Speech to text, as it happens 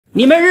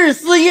你们日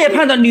思夜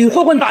盼的女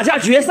混混打架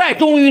决赛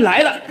终于来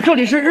了！这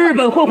里是日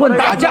本混混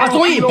打架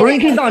综艺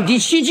breakingdown 第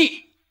7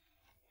季，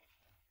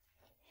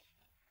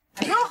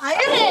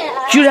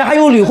居然还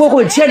有女混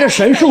混牵着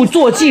神兽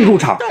坐骑入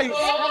场。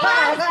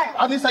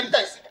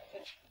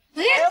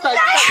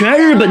全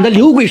日本的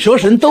牛鬼蛇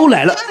神都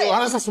来了。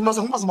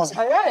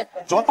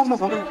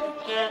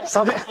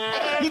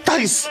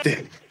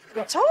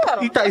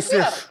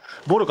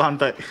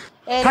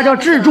她叫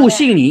志柱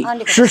信里，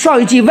是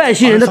上一季外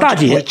星人的大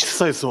姐，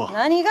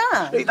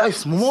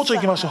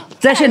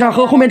在现场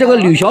和后面这个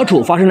吕小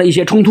丑发生了一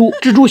些冲突。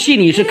志柱信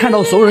里是看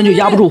到所有人就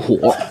压不住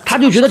火，他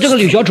就觉得这个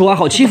吕小丑啊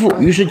好欺负，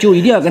于是就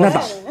一定要跟他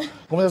打。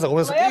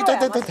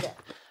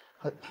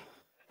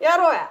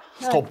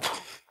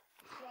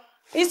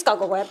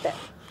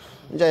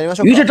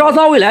于是朝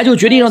仓未来就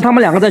决定让他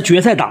们两个在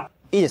决赛打。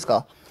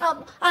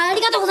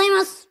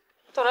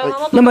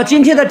那么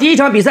今天的第一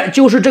场比赛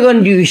就是这个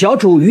女小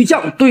丑鱼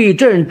酱对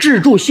阵志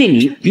柱信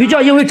里。鱼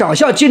酱因为长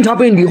相经常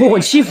被女混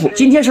混欺负，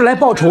今天是来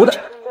报仇的。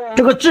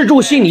这个志柱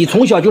信里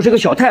从小就是个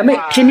小太妹，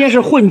天天是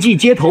混迹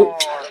街头。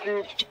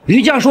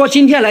鱼酱说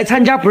今天来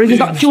参加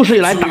breakingdown就是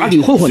来打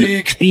女混混的，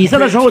比赛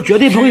的时候绝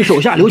对不会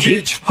手下留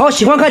情。好，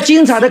喜欢看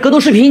精彩的格斗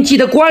视频，记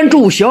得关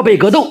注小北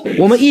格斗，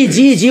我们一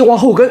集一集往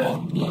后跟。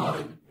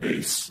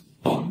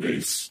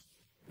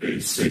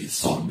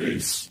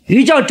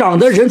鱼酱长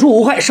得人畜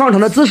无害，上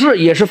场的姿势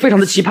也是非常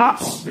的奇葩。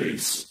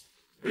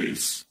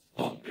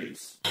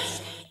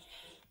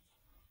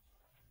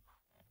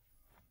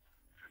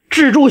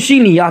志柱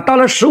信里啊，当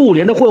了15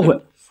年的混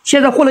混，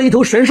现在混了一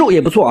头神兽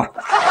也不错啊。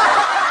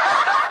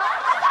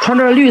穿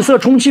着绿色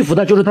充气服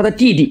的就是他的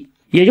弟弟，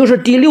也就是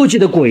第6季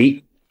的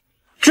鬼。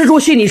志柱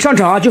信里上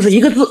场啊，就是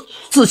一个字：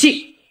自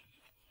信。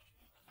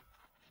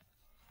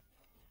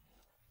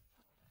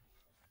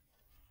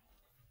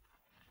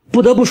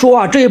不得不说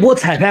啊，这一波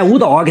彩排舞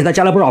蹈啊，给他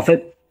加了不少分。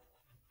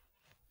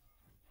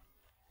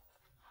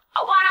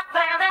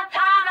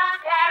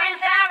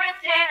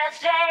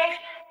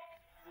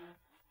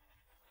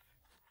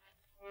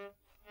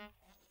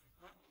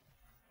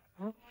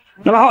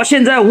那么好，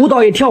现在舞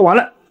蹈也跳完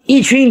了，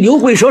一群牛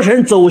鬼蛇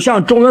神走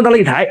向中央的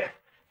擂台。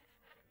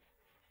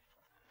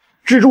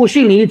志柱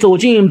信里走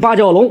进八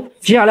角笼，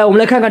接下来我们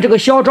来看看这个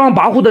嚣张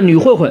跋扈的女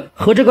混混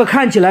和这个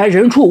看起来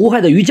人畜无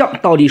害的鱼酱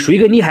到底谁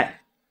更厉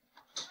害。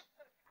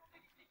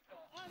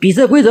比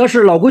赛规则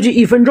是老规矩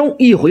，1分钟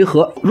1回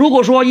合。如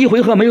果说1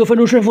回合没有分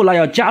出胜负，那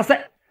要加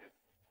赛。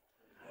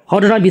好，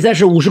这场比赛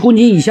是50公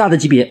斤以下的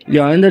级别，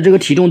两人的这个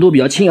体重都比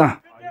较轻啊。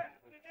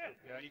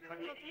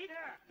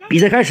比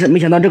赛开始，没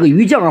想到这个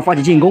鱼酱啊发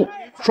起进攻，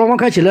双方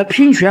开启了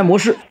拼拳模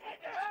式。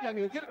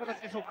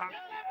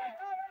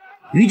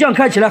鱼酱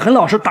看起来很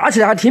老实，打起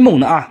来还挺猛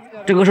的啊，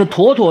这个是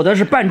妥妥的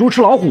是扮猪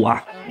吃老虎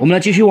啊。我们来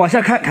继续往下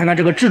看，看看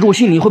这个志柱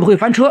信里会不会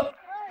翻车。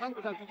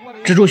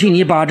志柱信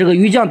里把这个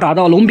鱼酱打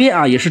到笼边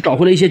啊，也是找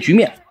回了一些局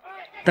面，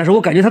但是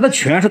我感觉他的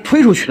拳是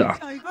推出去的啊。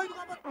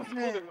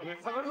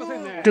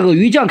这个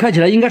鱼酱看起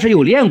来应该是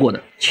有练过的，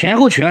前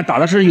后拳打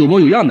的是有模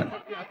有样的。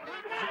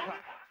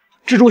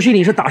志柱信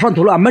里是打上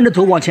头了，闷着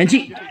头往前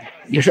进，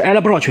也是挨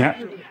了不少拳。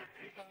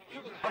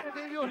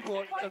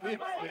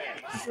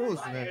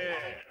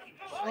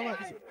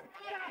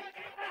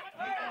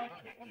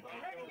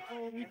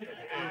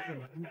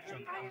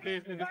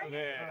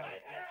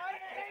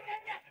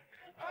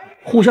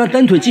互相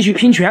蹬腿继续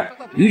拼拳，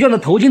鱼酱的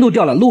头巾都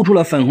掉了，露出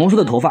了粉红色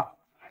的头发。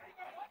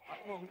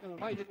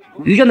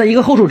鱼酱的一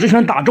个后手直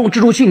拳打中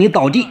志柱信里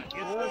倒地，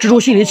志柱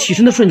信里起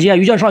身的瞬间，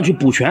鱼酱上去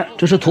补拳，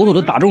这是妥妥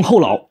的打中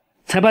后脑。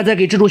裁判再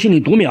给志柱信里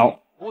读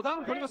秒。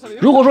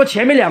如果说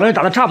前面两个人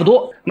打的差不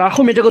多，那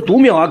后面这个读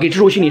秒啊，给志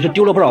柱信里是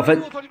丢了不少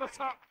分。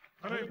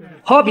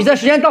好，比赛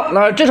时间到，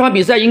那这场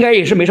比赛应该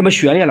也是没什么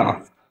悬念了啊。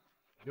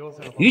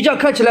鱼酱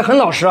看起来很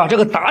老实啊，这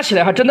个打起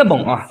来还真的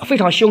猛啊，非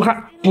常凶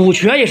悍，补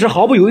拳也是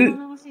毫不犹豫。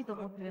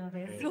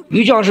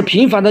鱼酱是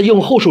频繁的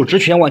用后手直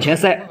拳往前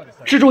塞，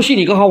志柱信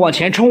里刚好往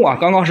前冲啊，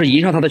刚刚是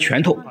迎上他的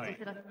拳头。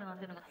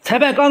裁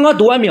判刚刚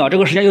读完秒，这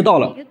个时间就到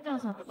了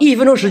，1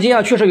分钟时间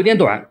啊，确实有点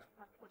短。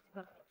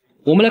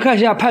我们来看一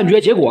下判决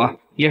结果啊，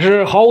也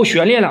是毫无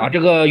悬念了啊，这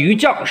个鱼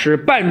酱是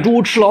扮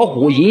猪吃老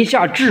虎，赢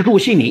下志柱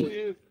信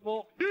里。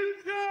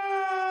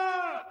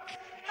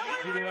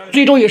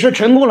最终也是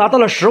成功拿到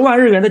了10万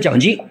日元的奖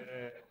金。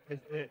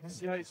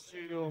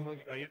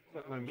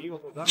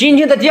今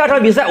天的第2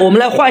场比赛，我们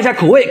来换一下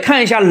口味，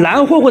看一下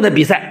蓝混混的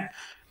比赛。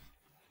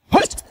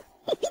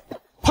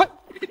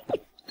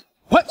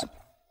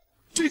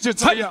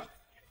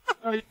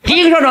第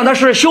一个上场的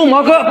是修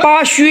毛哥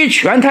八须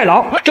全太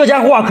郎，这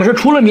家伙啊可是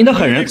出了名的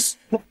狠人。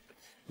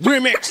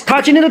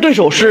他今天的对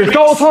手是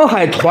招沧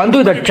海团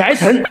队的斋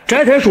藤，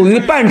斋藤属于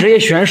半职业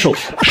选手，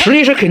实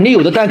力是肯定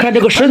有的，但看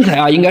这个身材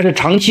啊，应该是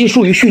长期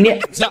疏于训练。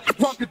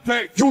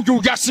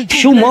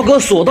修毛哥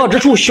所到之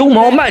处，修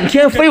毛漫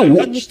天飞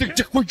舞。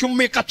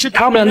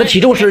他们俩的体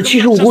重是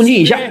75公斤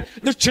以下。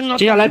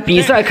接下来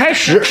比赛开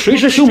始，谁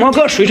是修毛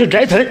哥，谁是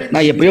斋藤，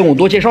那也不用我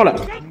多介绍了。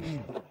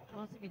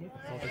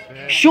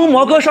胸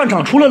毛哥上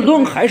场除了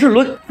抡还是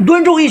抡，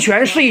抡中一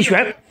拳是一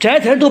拳，斋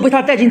藤都被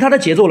他带进他的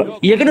节奏了，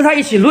也跟着他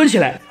一起抡起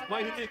来。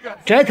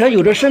斋藤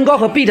有着身高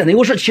和臂展的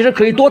优势，其实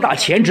可以多打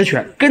前直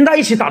拳，跟他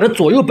一起打着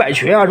左右摆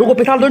拳啊，如果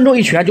被他抡中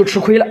一拳就吃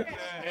亏了。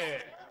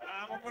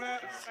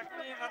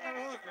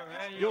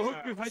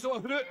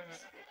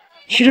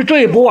其实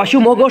这一波啊，修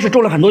魔哥是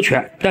中了很多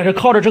拳，但是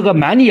靠着这个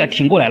蛮力啊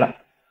挺过来了。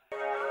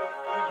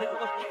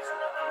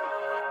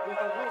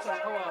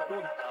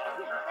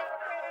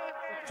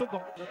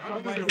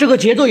这个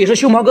节奏也是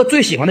修毛哥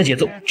最喜欢的节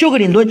奏，就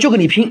跟你抡，就跟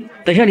你拼。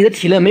等下你的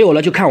体能没有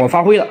了，就看我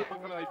发挥了。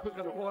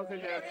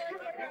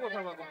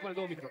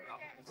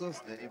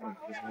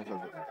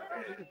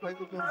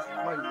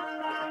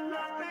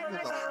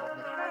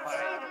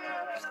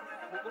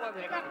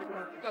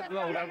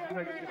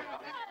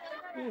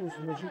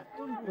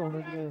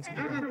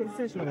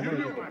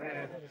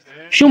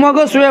修毛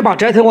哥虽然把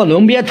斋藤往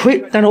轮边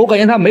推，但是我感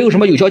觉他没有什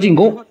么有效进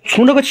攻，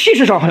从这个气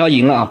势上好像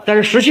赢了啊，但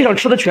是实际上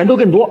吃的拳头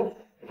更多。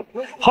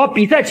好，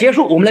比赛结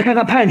束，我们来看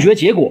看判决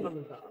结果。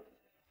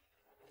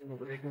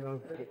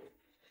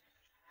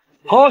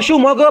好，修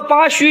魔哥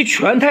八须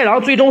全太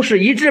郎最终是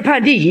一致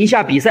判定赢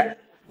下比赛。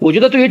我觉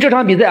得对于这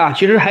场比赛啊，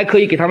其实还可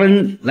以给他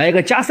们来一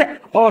个加赛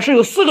哦，是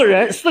有4个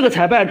人，4个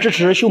裁判支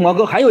持修毛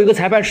哥，还有一个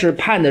裁判是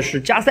判的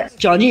是加赛，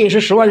奖金也是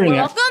10万日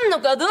元。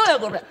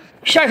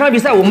下一场比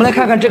赛，我们来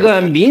看看这个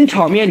名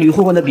场面女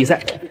混混的比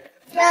赛。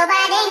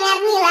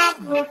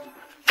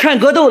看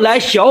格斗来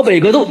小北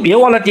格斗，别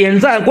忘了点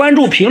赞、关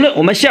注、评论，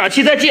我们下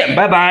期再见，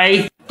拜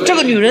拜。这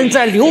个女人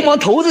在流氓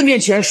头子面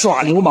前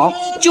耍流氓，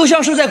就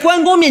像是在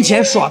关公面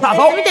前耍大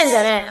刀。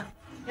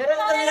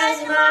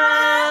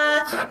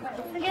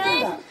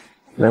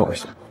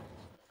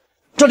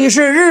这里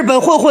是日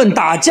本混混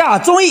打架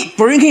综艺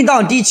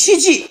breakingdown 第7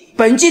季，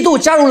本季度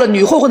加入了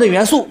女混混的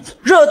元素，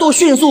热度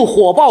迅速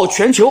火爆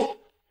全球。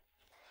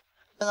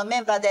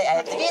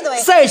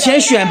赛前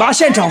选拔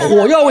现场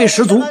火药味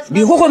十足，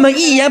女混混们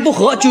一言不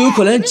合就有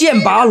可能剑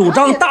拔弩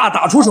张，大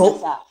打出手。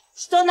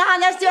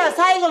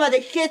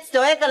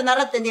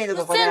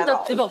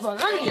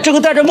这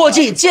个戴着墨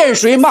镜见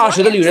谁骂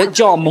谁的女人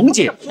叫萌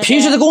姐，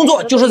平时的工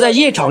作就是在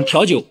夜场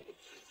调酒。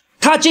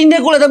她今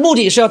天过来的目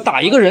的是要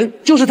打一个人，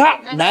就是她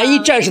男一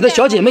战士的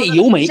小姐妹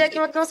由美。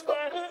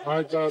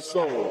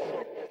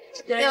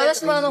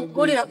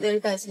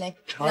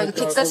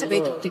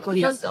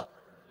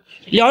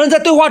两人在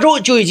对话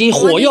中就已经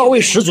火药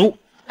味十足。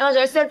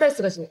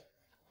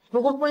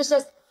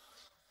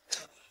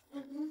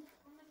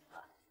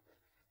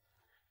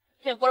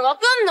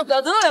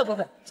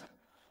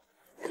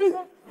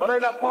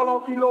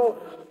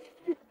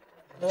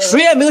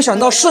谁也没有想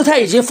到事态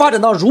已经发展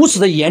到如此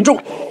的严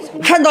重。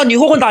看到女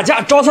混混打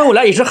架，朝仓未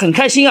来也是很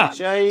开心啊，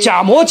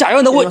假模假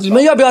样的问你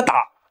们要不要打。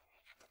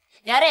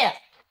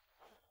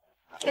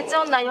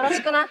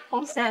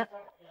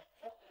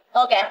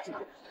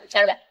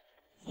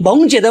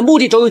萌姐的目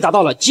的终于达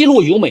到了，激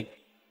怒由美。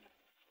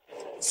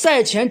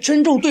赛前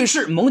称重对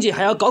视，萌姐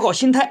还要搞搞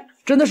心态，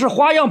真的是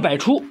花样百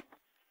出。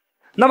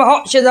那么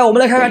好，现在我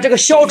们来看看这个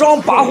嚣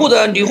张跋扈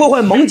的女混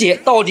混萌姐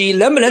到底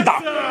能不能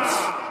打。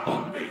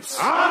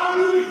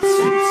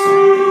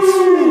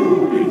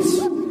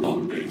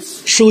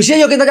首先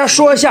要跟大家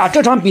说一下，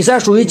这场比赛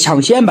属于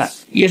抢先版，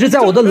也是在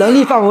我的能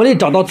力范围内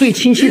找到最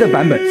清晰的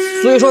版本，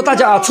所以说大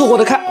家凑合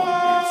的看。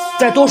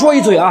再多说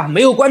一嘴啊，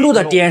没有关注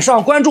的点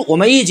上关注，我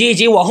们一集一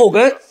集往后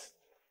跟。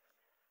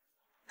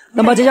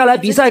那么接下来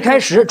比赛开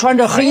始，穿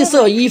着黑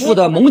色衣服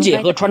的萌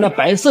姐和穿着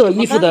白色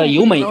衣服的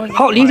由美。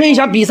好，铃声一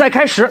响，比赛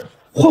开始。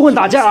混混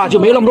打架啊，就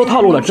没那么多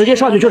套路了，直接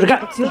上去就是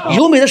干。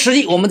由美的实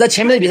力，我们在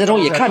前面的比赛中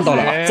也看到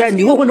了啊，在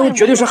女混混中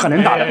绝对是很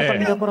能打的。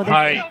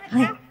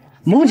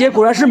萌姐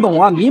果然是猛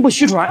啊，名不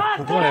虚传。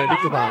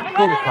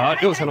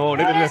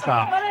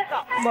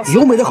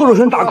由美的后手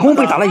拳打空，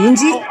被打了迎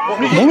击，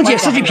萌姐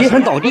失去平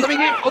衡倒地。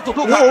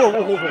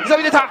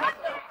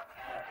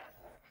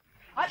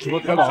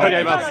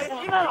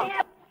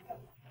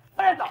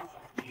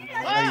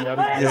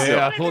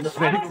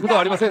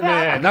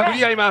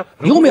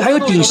由美还有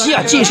顶膝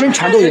啊，近身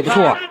缠斗也不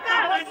错啊。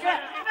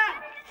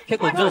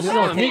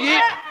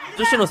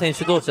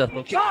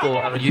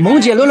萌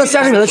姐抡了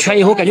30秒的拳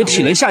以后，感觉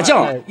体能下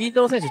降。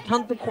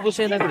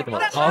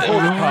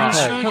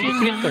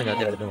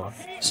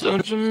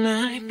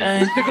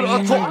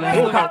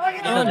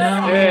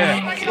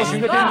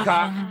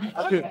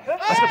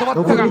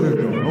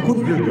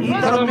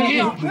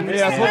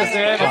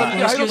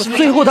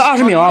最后的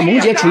20秒啊，萌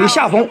姐处于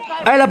下风，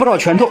挨了不少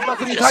拳头。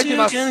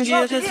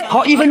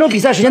好，1分钟比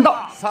赛时间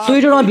到。对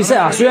于这场比赛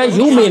啊，虽然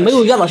由美没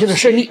有压倒性的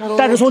胜利，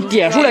但是从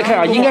点数来看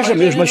啊，应该是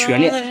没有什么悬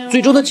念。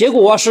最终的结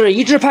果是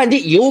一致判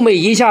定由美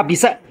赢下比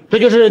赛，这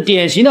就是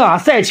典型的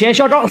赛前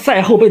嚣张，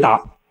赛后被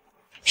打。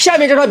下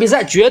面这场比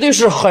赛绝对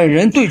是狠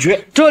人对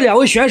决，这2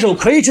位选手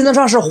可以称得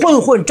上是混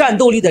混战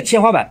斗力的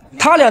天花板，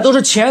他俩都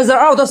是前 The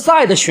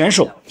Outside 的选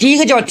手。第一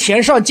个叫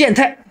田上健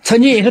太，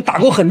曾经也是打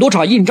过很多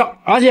场硬仗，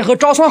而且和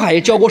招仓海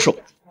也交过手。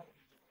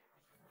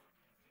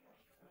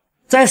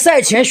在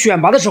赛前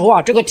选拔的时候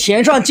啊，这个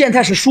田上健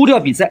太是输掉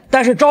比赛，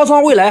但是朝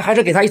仓未来还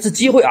是给他一次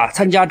机会啊，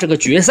参加这个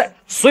决赛。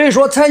所以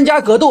说参加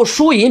格斗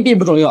输赢并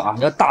不重要啊，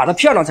要打得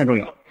漂亮才重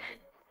要。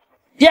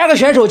第二个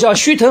选手叫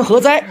须藤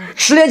和哉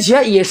，10年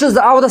前也是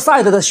在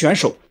Outside 的选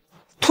手，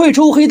退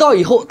出黑道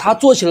以后，他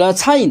做起了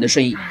餐饮的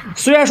生意。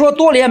虽然说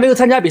多年没有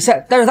参加比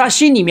赛，但是他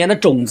心里面的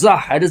种子啊，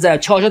还是在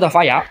悄悄的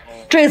发芽。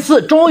这次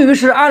终于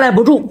是按捺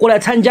不住过来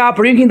参加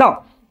breakingdown。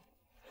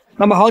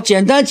那么好，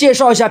简单介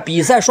绍一下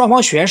比赛双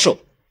方选手。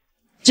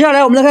接下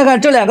来我们来看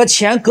看这两个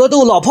前格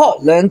斗老炮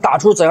能打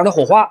出怎样的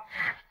火花。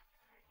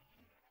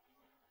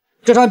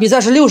这场比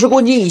赛是60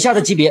公斤以下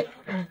的级别。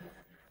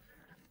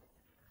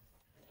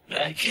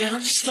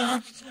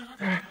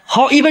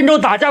好，1分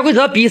钟打架规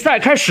则，比赛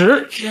开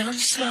始。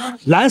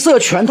蓝色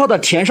拳套的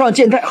田上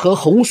健太和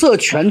红色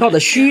拳套的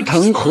须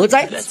藤和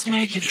哉。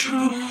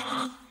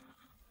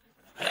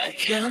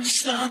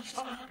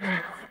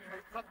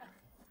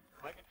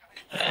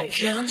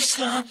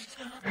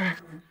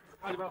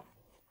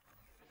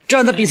这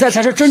样的比赛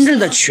才是真正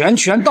的拳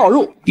拳到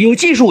肉，有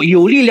技术，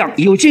有力量，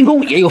有进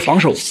攻，也有防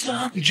守。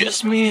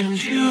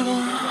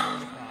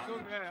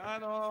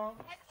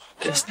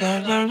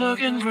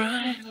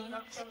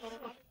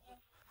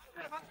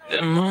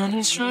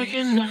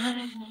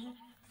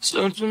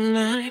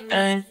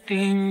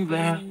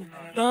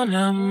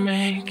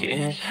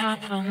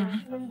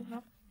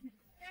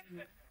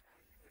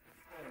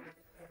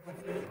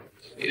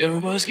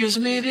Your voice gives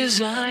me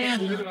desire,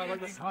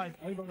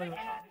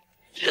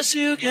 just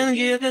you can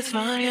give the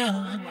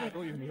fire,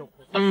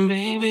 and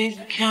baby,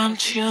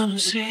 can't you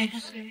see,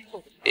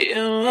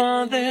 you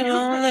are the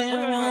only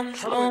one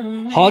for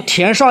me. 好，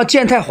田上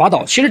健太滑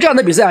倒。其实这样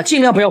的比赛啊，尽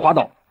量不要滑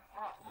倒，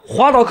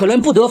滑倒可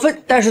能不得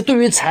分，但是对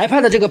于裁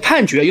判的这个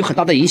判决有很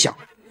大的影响。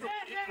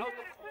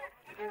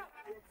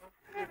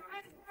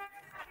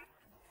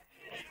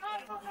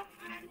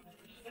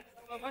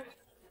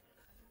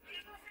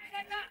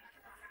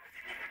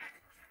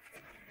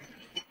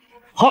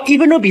好，1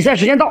分钟比赛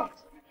时间到。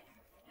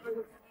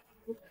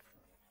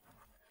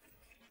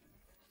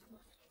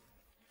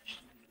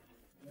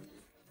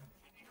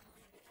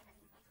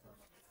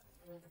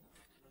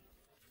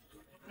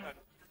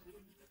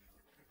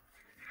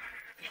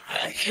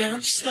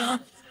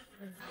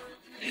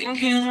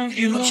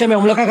下面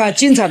我们来看看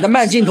精彩的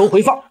慢镜头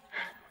回放。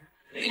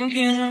I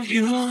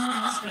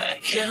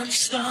can't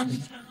stop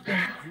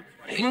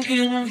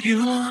thinking of you.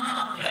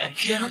 I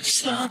can't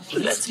stop.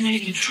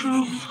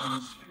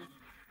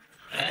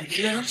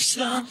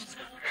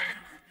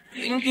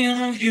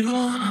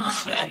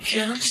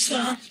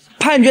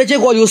 判决结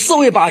果有4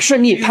位把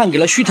胜利判给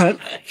了须藤，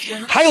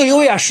还有1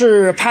位啊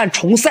是判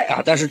重赛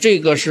啊，但是这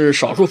个是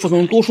少数服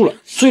从多数了，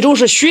最终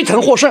是须藤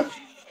获胜。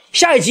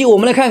下一集我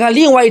们来看看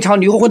另外一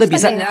场女混混的比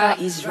赛。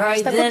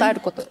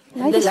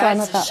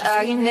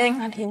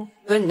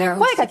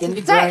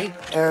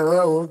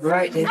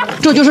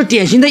这就是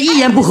典型的一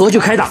言不合就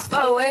开打。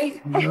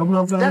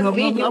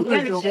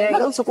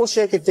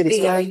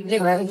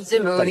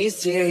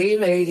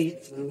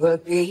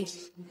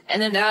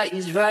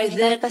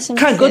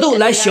看格斗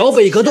来小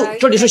北格斗，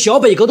这里是小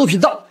北格斗频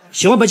道。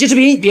喜欢本期视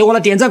频别忘了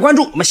点赞关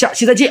注，我们下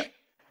期再见。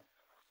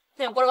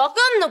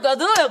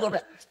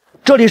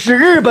这里是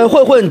日本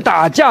混混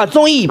打架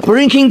综艺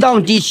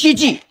breakingdown 第7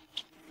季，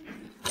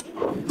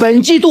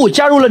本季度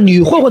加入了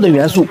女混混的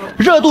元素，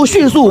热度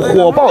迅速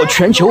火爆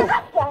全球。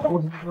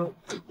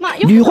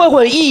女混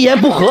混一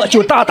言不合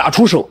就大打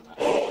出手。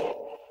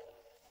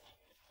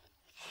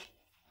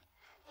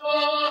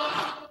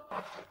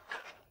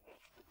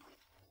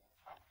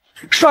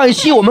上一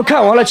期我们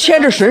看完了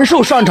牵着神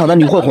兽上场的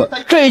女混混，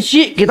这一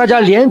期给大家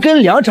连跟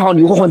2场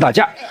女混混打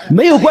架，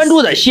没有关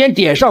注的先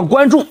点上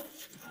关注。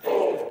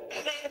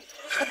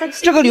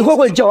这个女混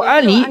混叫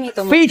安妮，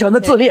非常的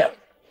自恋。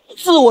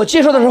自我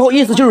介绍的时候，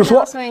意思就是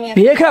说，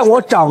别看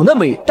我长得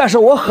美，但是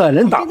我很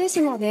能打。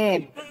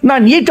那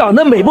你长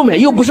得美不美，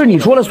又不是你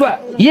说了算，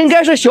应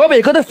该是小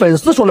北哥的粉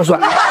丝说了算。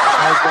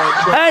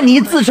安妮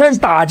自称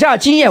打架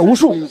经验无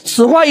数，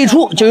此话一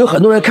出，就有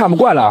很多人看不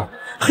惯了啊。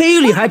黑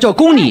羽里还叫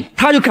宫里，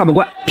他就看不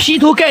惯，劈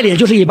头盖脸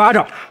就是一巴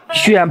掌。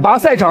选拔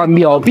赛场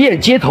秒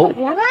遍街头，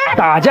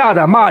打架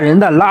的、骂人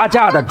的、拉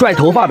架的、拽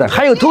头发的，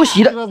还有偷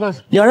袭的。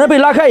2人被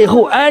拉开以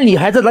后，安里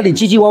还在那里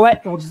唧唧歪歪。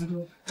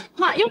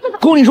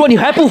宫里说：“你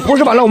还不服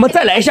是吧？让我们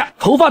再来一下，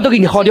头发都给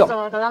你薅掉。”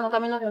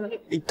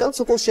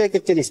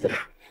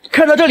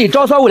看到这里，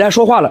朝仓未来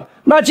说话了。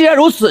那既然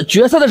如此，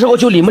决赛的时候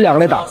就你们2个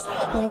来打。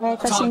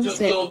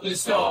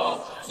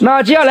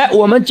那接下来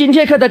我们今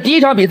天看的第一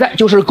场比赛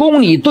就是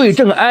宫里对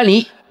阵安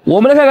妮。我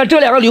们来看看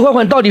这2个女混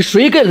混到底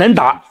谁更能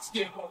打。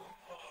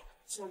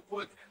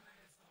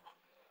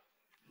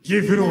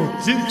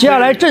接下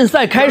来正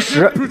赛开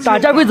始，打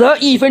架规则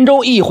1分钟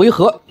1回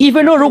合，1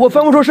分钟如果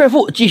分不出胜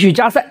负，继续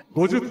加赛。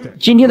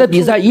今天的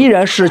比赛依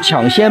然是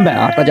抢先版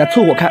啊，大家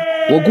凑合看。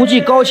我估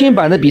计高清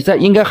版的比赛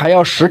应该还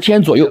要10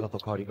天左右。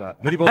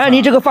安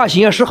妮这个发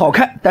型也是好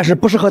看，但是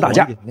不适合打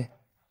架。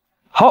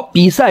好，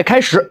比赛开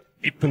始。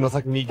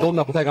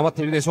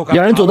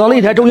2人走到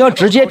擂台中央，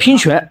直接拼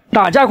拳。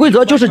打架规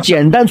则就是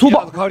简单粗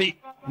暴。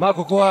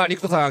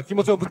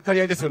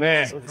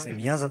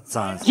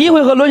第一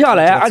回合抡下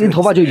来，安妮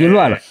头发就已经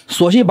乱了，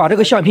索性把这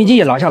个橡皮筋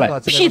也拿下来，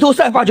披头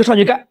散发就上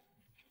去干。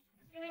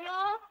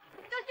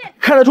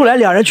看得出来，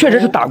两人确实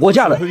是打过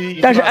架的，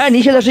但是安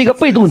妮现在是一个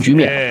被动局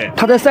面。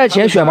她在赛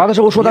前选拔的时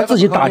候说，她自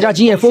己打架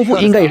经验丰富，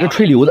应该也是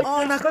吹牛的。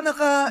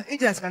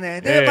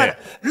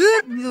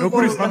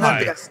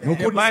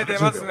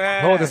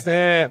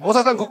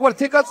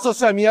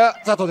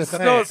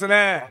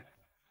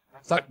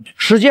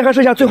时间还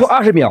剩下最后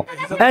20秒，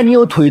安妮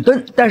有腿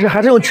蹬，但是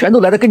还是用拳头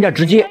来的更加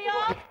直接。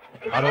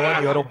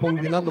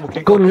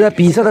狗女在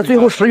比赛的最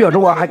后10秒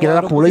钟啊，还给他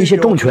补了一些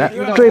重拳，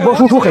这一波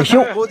输出很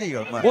凶。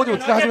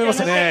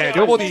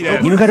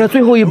你们看这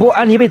最后一波，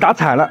安妮被打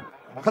惨了。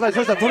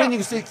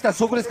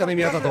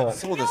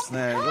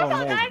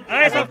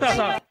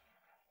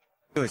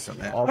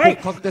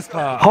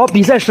好，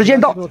比赛时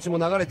间到，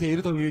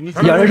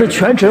两人是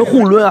全程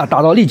互抡啊，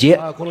打到力竭。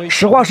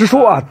实话实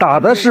说啊，打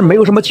的是没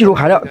有什么技术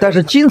含量，但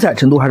是精彩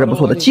程度还是不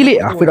错的，激烈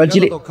啊，非常激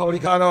烈。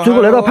最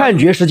后来到判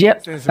决时间，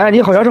安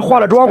妮好像是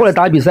化了妆过来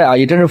打比赛啊，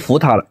也真是服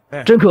他了，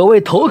真可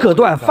谓头可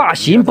断，发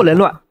型不能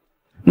乱。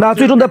那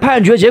最终的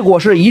判决结果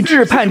是一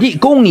致判定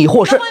公你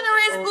获胜。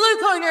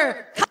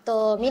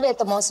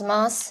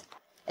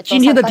今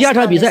天的第2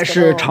场比赛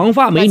是长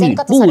发美女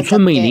木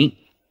村美玲。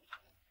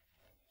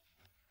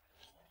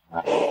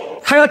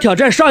他要挑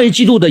战上一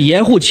季度的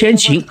盐户千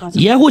晴，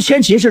盐户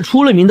千晴是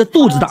出了名的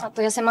肚子大。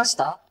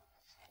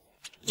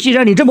既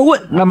然你这么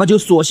问，那么就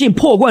索性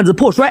破罐子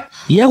破摔。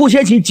盐户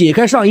千晴解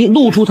开上衣，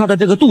露出他的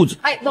这个肚子。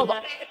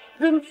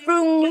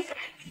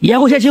盐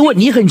户千晴问：“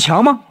你很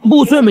强吗？”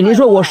木村美玲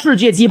说：“我世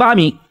界第8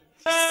名。”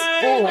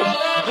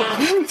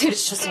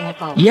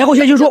盐户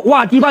千晴说：“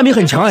哇，第8名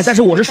很强哎，但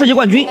是我是世界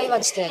冠军。”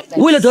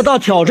为了得到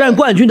挑战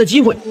冠军的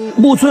机会，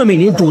木村美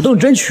玲主动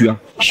争取啊，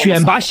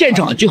选拔现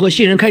场就和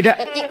新人开战。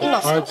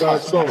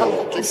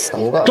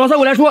朝仓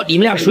未来说：“你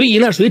们俩谁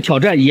赢了谁挑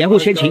战盐户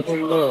千晴。”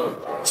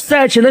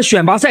赛前的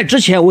选拔赛之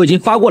前我已经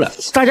发过了，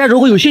大家如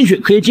果有兴趣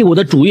可以进我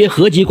的主页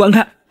合集观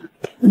看。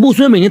木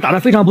村美玲打得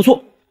非常不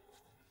错。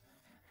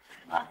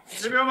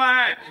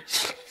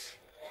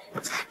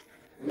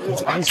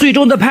最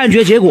终的判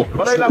决结果，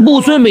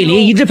木村美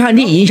玲一致判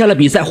定赢下了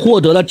比赛，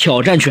获得了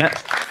挑战权。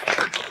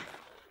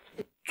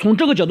从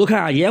这个角度看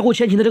啊，盐户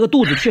千晴的这个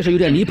肚子确实有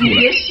点离谱了。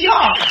别笑。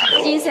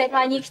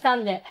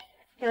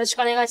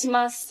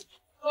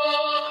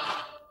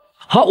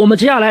好，我们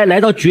接下来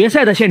来到决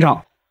赛的现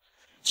场，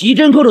极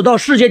真空手道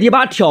世界第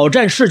8挑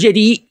战世界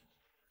第1，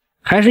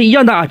还是一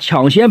样的啊，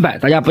抢先版，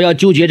大家不要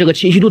纠结这个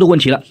清晰度的问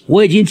题了，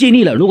我已经尽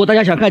力了。如果大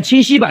家想看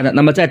清晰版的，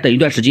那么再等一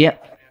段时间。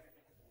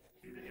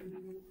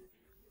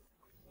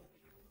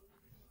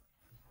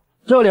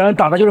这两人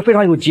打的就是非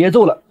常有节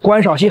奏了，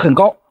观赏性很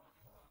高。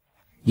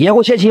盐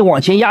户千晴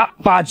往前压，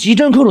把极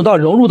真空手道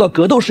融入到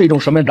格斗是一种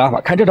什么样的打法？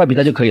看这场比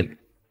赛就可以了。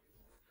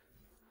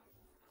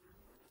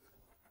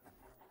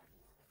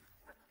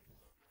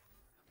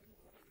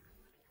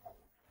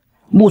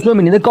木村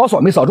美玲的高扫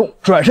没扫中，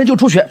转身就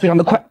出拳，非常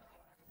的快。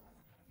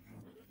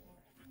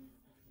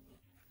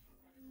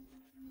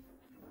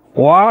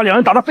哇，两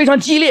人打得非常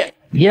激烈，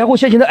盐户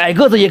千晴的矮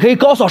个子也可以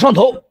高扫上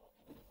头。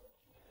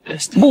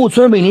木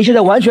村美玲现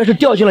在完全是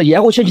掉进了盐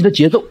户千晴的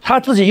节奏，她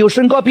自己有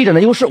身高臂展的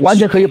优势，完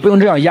全可以不用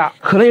这样压，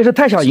可能也是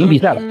太想赢比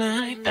赛了。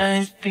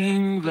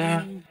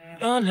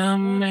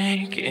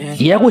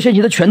盐户千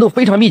晴的拳头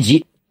非常密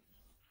集，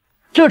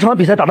这场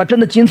比赛打得真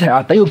的精彩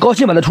啊！等有高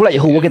清版的出来以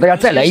后，我给大家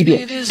再来一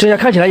遍。这下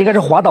看起来应该是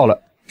滑倒了。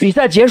比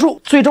赛结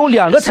束，最终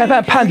2个裁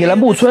判判给了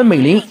木村美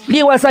玲，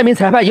另外3名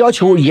裁判要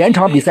求延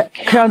长比赛。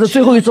看样子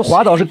最后一次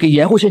滑倒是给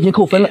盐户千晴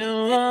扣分了。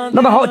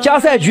那么好，加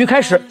赛局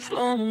开始。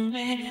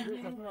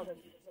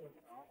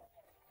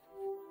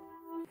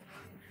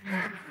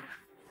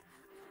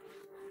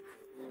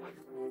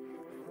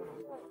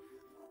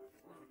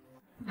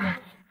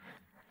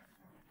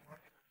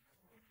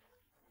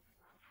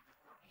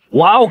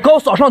哇哦，高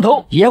扫上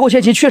头，盐户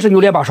千晴确实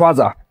有2把刷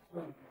子啊！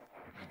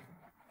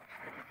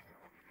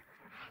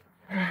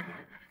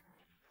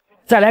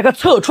再来个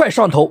侧踹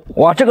上头，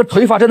哇，这个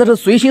腿法真的是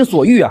随心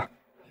所欲啊！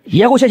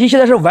盐户千晴现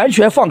在是完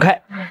全放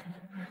开。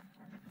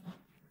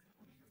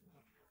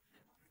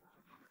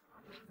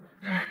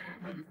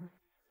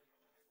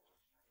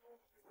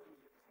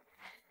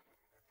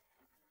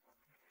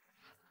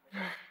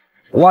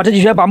哇，这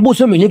几拳把木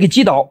村美玲给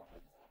击倒。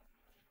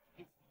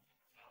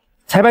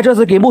裁判这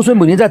次给木村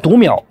美玲再读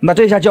秒，那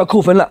这下就要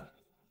扣分了。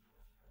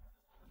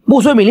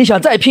木村美玲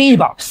想再拼一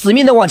把，死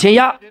命的往前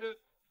压。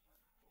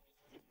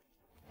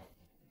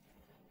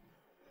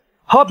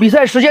好，比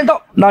赛时间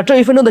到，那这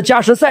1分钟的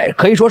加时赛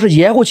可以说是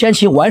盐户千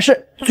晴完胜，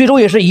最终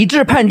也是一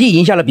致判定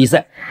赢下了比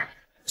赛。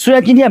虽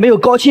然今天没有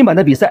高清版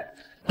的比赛，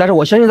但是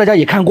我相信大家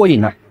也看过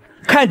瘾了。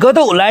看格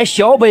斗来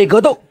小北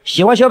格斗，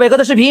喜欢小北哥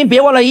的视频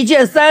别忘了一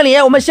键3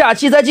连，我们下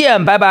期再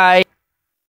见，拜拜。